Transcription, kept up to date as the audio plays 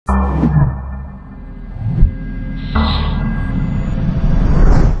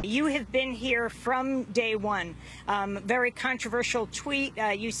you have been here from day one. Very controversial tweet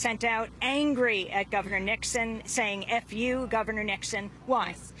you sent out, angry at Governor Nixon, saying F you, Governor Nixon.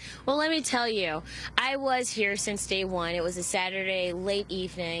 Why? Well, let me tell you, I was here since day one. It was a Saturday late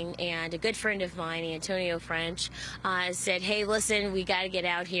evening, and a good friend of mine, Antonio French, said, hey, listen, we got to get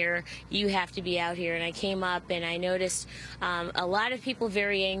out here. You have to be out here. And I came up and I noticed a lot of people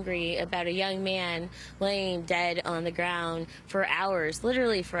very angry about a young man laying dead on the ground for hours,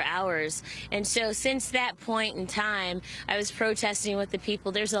 literally for hours. And so since that point in time, I was protesting with the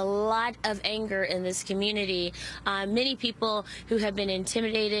people. There's a lot of anger in this community. Many people who have been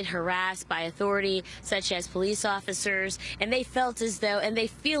intimidated, harassed by authority, such as police officers, and they felt as though, and they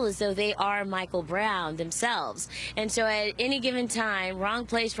feel as though they are Michael Brown themselves. And so at any given time, wrong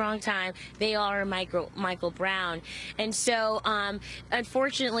place, wrong time, they are Michael Brown. And so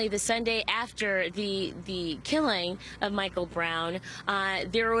unfortunately, the Sunday after the killing of Michael Brown,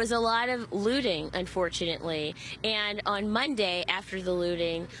 there was a lot of looting, unfortunately. And on Monday, after the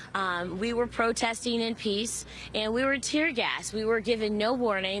looting, we were protesting in peace, and we were tear gassed. We were given no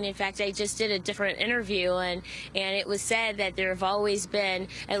warning. In fact, I just did a different interview, and it was said that there have always been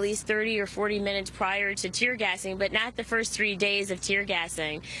at least 30 or 40 minutes prior to tear gassing, but not the first 3 days of tear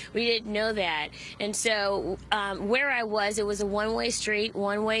gassing. We didn't know that. And so where I was, it was a one-way street,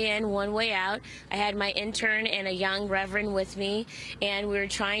 one way in, one way out. I had my intern and a young reverend with me, and we were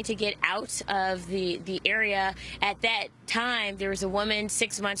trying to get out of the area. At that time, there was a woman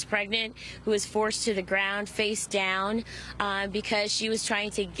 6 months pregnant who was forced to the ground face down because she was trying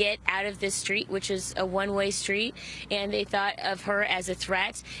to get out of this street, which is a one-way street, and they thought of her as a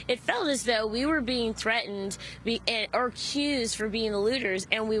threat. It felt as though we were being threatened or accused for being the looters,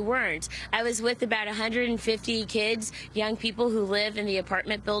 and we weren't. I was with about 150 kids, young people who live in the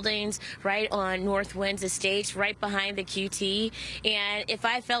apartment buildings right on North Winds Estates, right behind the QT, and if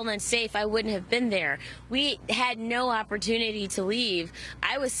I felt unsafe, I wouldn't have been there. We had no opportunity to leave.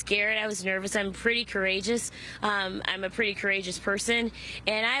 I was scared. I was nervous. I'm pretty courageous. I'm a pretty courageous person,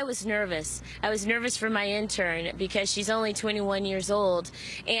 and I was nervous. I was nervous for my intern because she's only 21 years old,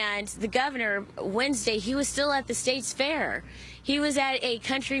 and the governor, Wednesday, he was still at the State's Fair. He was at a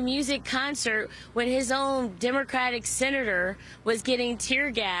country music concert when his own Democratic senator was getting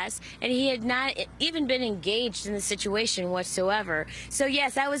tear gas, and he had not even been engaged in the situation whatsoever. So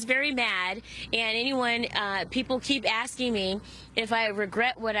yes, I was very mad, and people keep asking me if I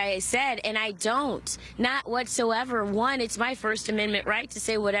regret what I said, and I don't, not whatsoever. One, it's my First Amendment right to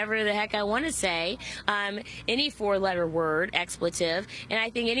say whatever the heck I want to say, any four-letter word, expletive, and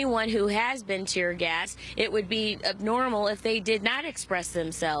I think anyone who has been tear gassed, it would be abnormal if they did not express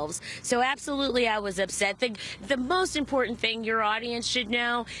themselves. So absolutely I was upset. The most important thing your audience should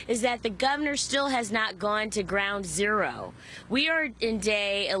know is that the governor still has not gone to ground zero. We are in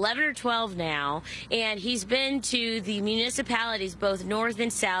day 11 or 12 now, and he's been to the municipalities, both north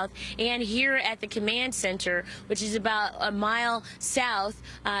and south, and here at the command center, which is about a mile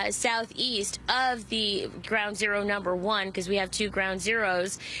southeast of the ground zero number 1, because we have 2 ground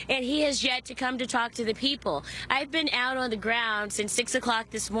zeros, and he has yet to come to talk to the people. I've been out on the ground since 6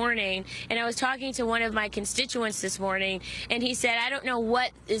 o'clock this morning, and I was talking to one of my constituents this morning, and he said, I don't know what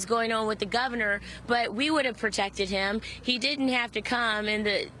is going on with the governor, but we would have protected him. He didn't have to come in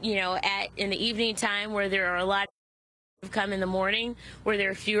the evening time where there are a lot come in the morning where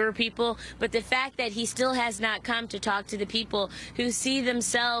there are fewer people, but the fact that he still has not come to talk to the people who see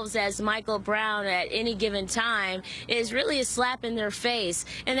themselves as Michael Brown at any given time is really a slap in their face.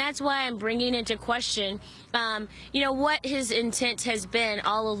 And that's why I'm bringing into question what his intent has been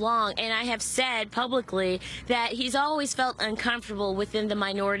all along. And I have said publicly that he's always felt uncomfortable within the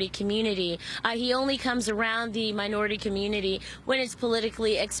minority community. He only comes around the minority community when it's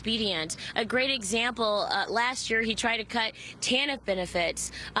politically expedient. A great example, last year he tried to cut TANF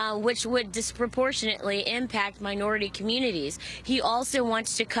benefits, which would disproportionately impact minority communities. He also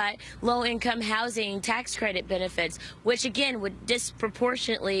wants to cut low-income housing tax credit benefits, which again would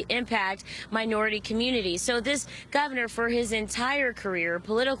disproportionately impact minority communities. So this governor, for his entire career,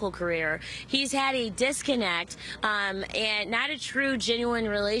 political career, he's had a disconnect and not a true, genuine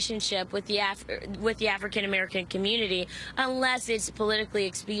relationship with the African-American community, unless it's politically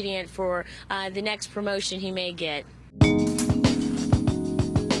expedient for the next promotion he may get.